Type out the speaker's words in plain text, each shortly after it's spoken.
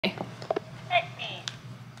There's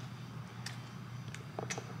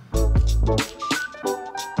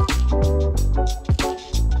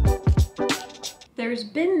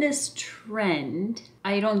been this trend.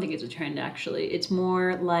 I don't think it's a trend actually. It's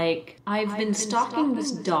more like I've been stalking this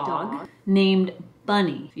dog named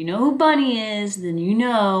Bunny. If you know who Bunny is, then you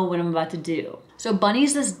know what I'm about to do. So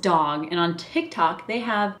Bunny's this dog, and on TikTok they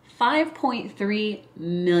have 5.3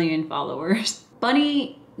 million followers.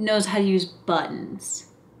 Bunny knows how to use buttons.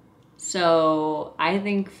 So I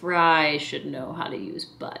think Fry should know how to use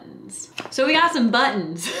buttons. So we got some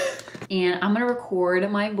buttons. And I'm gonna record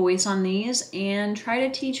my voice on these and try to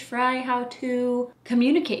teach Fry how to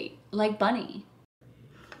communicate like Bunny.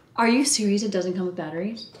 Are you serious it doesn't come with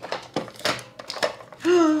batteries?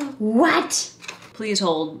 What? Please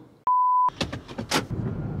hold.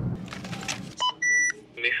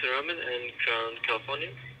 Mix ramen and Crown, California?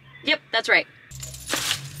 Yep, that's right.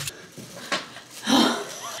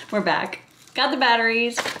 We're back. Got the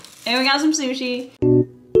batteries, and we got some sushi.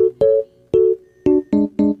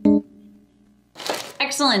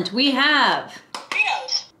 Excellent, we have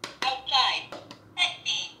Rios outside.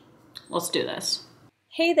 Let's do this.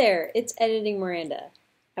 Hey there, it's Editing Miranda.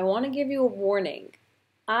 I want to give you a warning.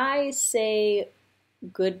 I say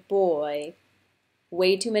good boy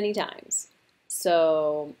way too many times.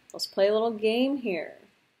 So let's play a little game here.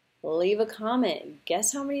 Leave a comment.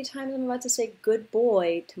 Guess how many times I'm about to say good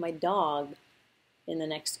boy to my dog in the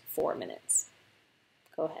next 4 minutes.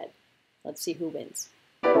 Go ahead. Let's see who wins.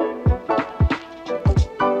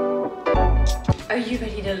 Are you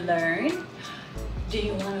ready to learn? Do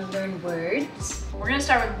you want to learn words? We're gonna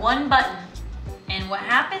start with one button. And what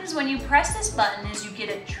happens when you press this button is you get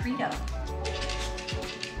a Treato.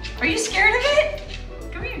 Are you scared of it?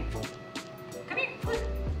 Come here. Come here. Look.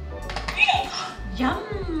 Yum.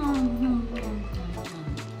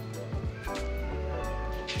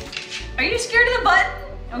 Are you scared of the button?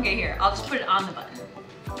 Okay, here, I'll just put it on the button.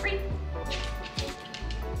 Free.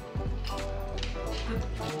 Good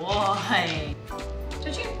boy.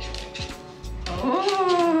 Touch here.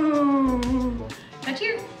 Oh. Touch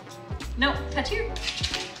here. No, touch here.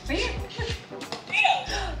 Right here.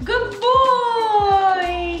 Good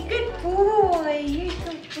boy. Good boy. You're a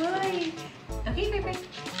good boy. Okay, baby.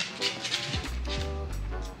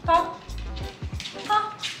 Paw.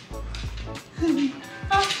 Paw.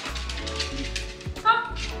 Paw.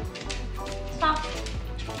 Paw. Paw.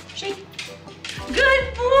 Shake. Good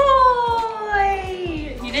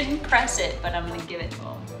boy. You didn't press it, but I'm gonna give it to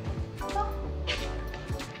him. Paw.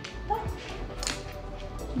 Paw.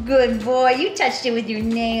 Good boy. You touched it with your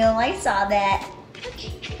nail. I saw that.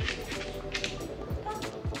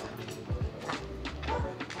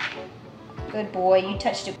 Good boy. You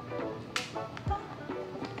touched it.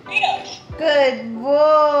 Good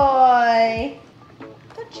boy.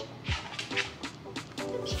 Touch.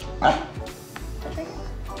 Touch. Touch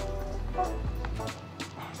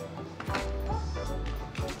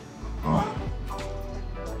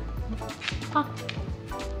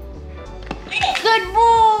right. Good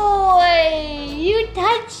boy. You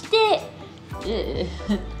touched it.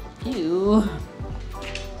 Ew.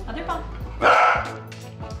 Other paw.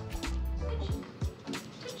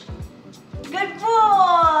 Good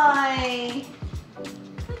boy.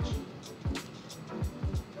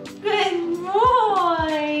 Good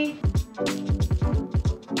boy.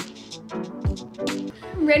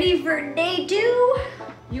 Ready for day 2?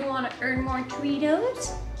 You want to earn more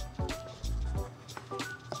Treatos?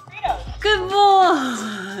 Good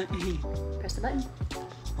boy. Press the button.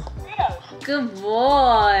 Good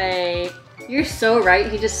boy. You're so right.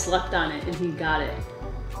 He just slept on it and he got it.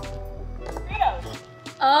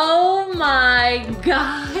 Oh my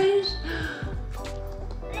gosh.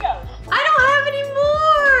 I don't have any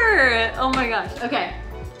more. Oh my gosh. Okay.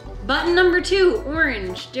 Button number 2,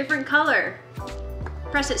 orange, different color.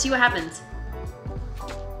 Press it, see what happens.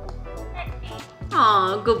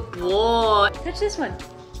 Aw, good boy. Touch this one.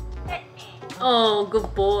 Oh,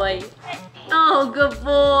 good boy. Oh, good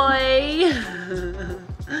boy.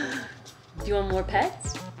 Do you want more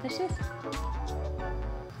pets? Touch this.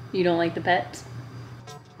 You don't like the pets?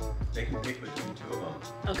 They can pick between 2 of them.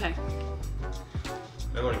 Okay.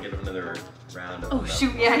 I want to give them another round of Oh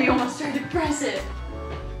shoot, yeah, he almost tried to press it.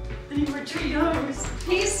 I need more Treatos.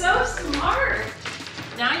 He's so smart.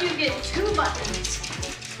 Now you get 2 buttons.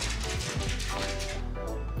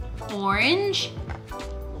 Orange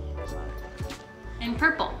and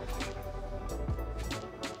purple.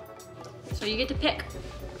 So you get to pick.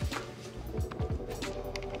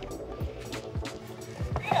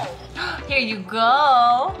 Here you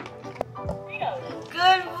go.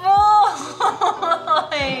 Good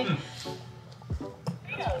boy.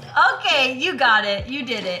 Okay, you got it. You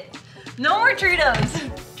did it. No more Treatos.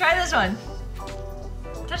 Try this one.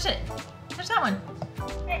 Touch it. Touch that one.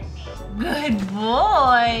 Good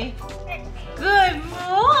boy. Good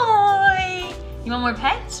boy. You want more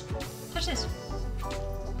pets? Touch this.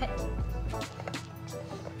 Pet.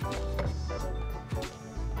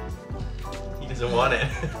 He doesn't want it.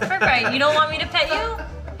 Perfect. You don't want me to pet you?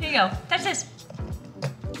 Here you go. Touch this.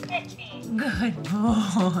 Good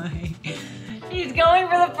boy. He's going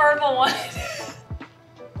for the purple one.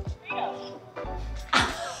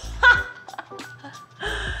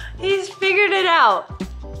 He's figured it out.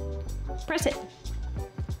 Press it.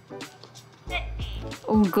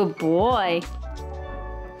 Oh, good boy.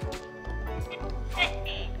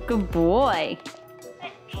 Good boy.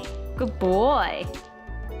 Good boy.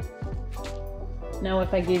 Now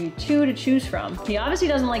if I give you 2 to choose from, he obviously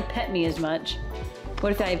doesn't like pet me as much.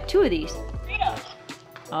 What if I have 2 of these?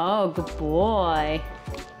 Oh, good boy.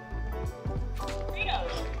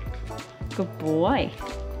 Good boy.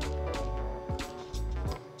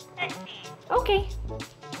 Okay.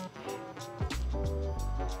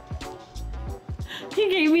 He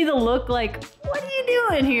gave me the look like, what are you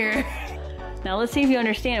doing here? Now let's see if you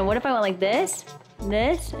understand. What if I went like this,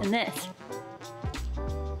 this, and this?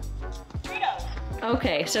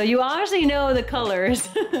 Okay, so you obviously know the colors.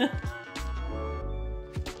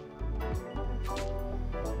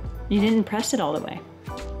 You didn't press it all the way.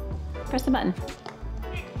 Press the button.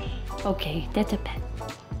 Okay, that's a pet.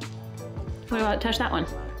 What about touch that one?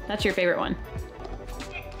 That's your favorite one.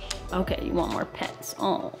 Okay, you want more pets.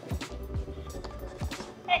 Oh.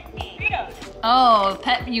 Oh,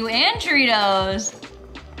 pet you and Treatos.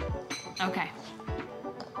 Okay.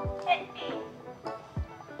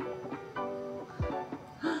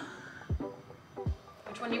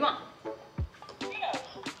 Which one do you want?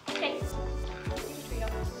 Okay.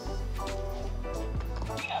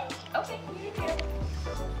 Okay, you need Treatos.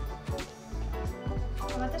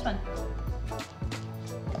 What about this one?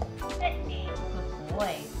 Good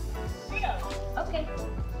boy. Okay.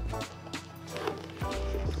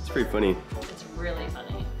 It's pretty funny. It's really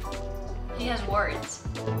funny. He has words.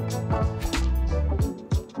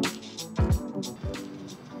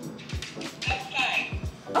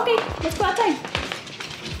 Okay, let's go outside.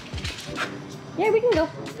 Yeah, we can go.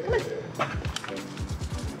 Come on.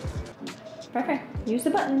 Perfect. Use the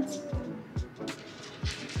buttons.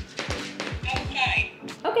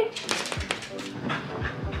 Okay.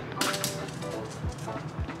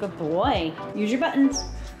 Good boy. Use your buttons.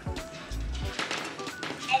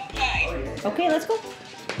 Okay, let's go.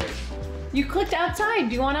 You clicked outside.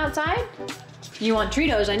 Do you want outside? You want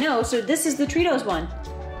Treatos, I know. So this is the Treatos one.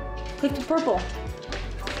 Click the purple.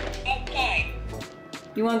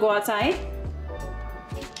 You want to go outside?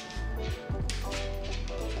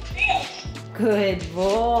 Good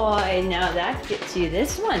boy. Now that gets you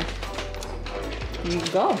this one. You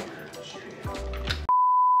go.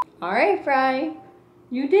 All right, Fry.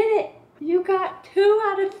 You did it. You got 2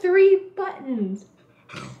 out of 3 buttons.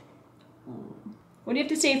 What do you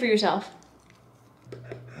have to say for yourself?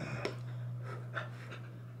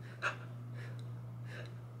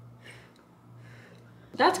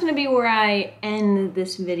 That's gonna be where I end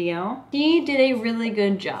this video. He did a really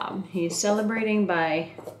good job. He's celebrating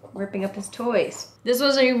by ripping up his toys. This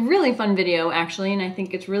was a really fun video actually, and I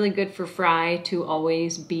think it's really good for Fry to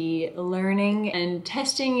always be learning and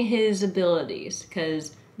testing his abilities,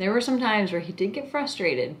 because there were some times where he did get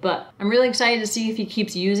frustrated, but I'm really excited to see if he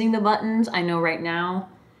keeps using the buttons. I know right now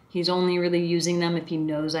he's only really using them if he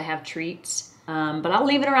knows I have treats. But I'll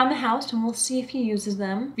leave it around the house and we'll see if he uses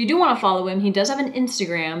them. If you do want to follow him, he does have an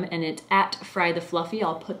Instagram and it's @FryTheFluffy.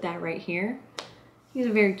 I'll put that right here. He's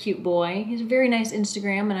a very cute boy. He's a very nice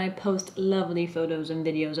Instagram and I post lovely photos and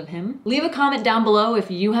videos of him. Leave a comment down below if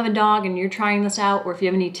you have a dog and you're trying this out, or if you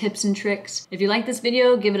have any tips and tricks. If you like this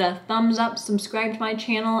video, give it a thumbs up, subscribe to my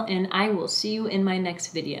channel, and I will see you in my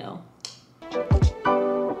next video.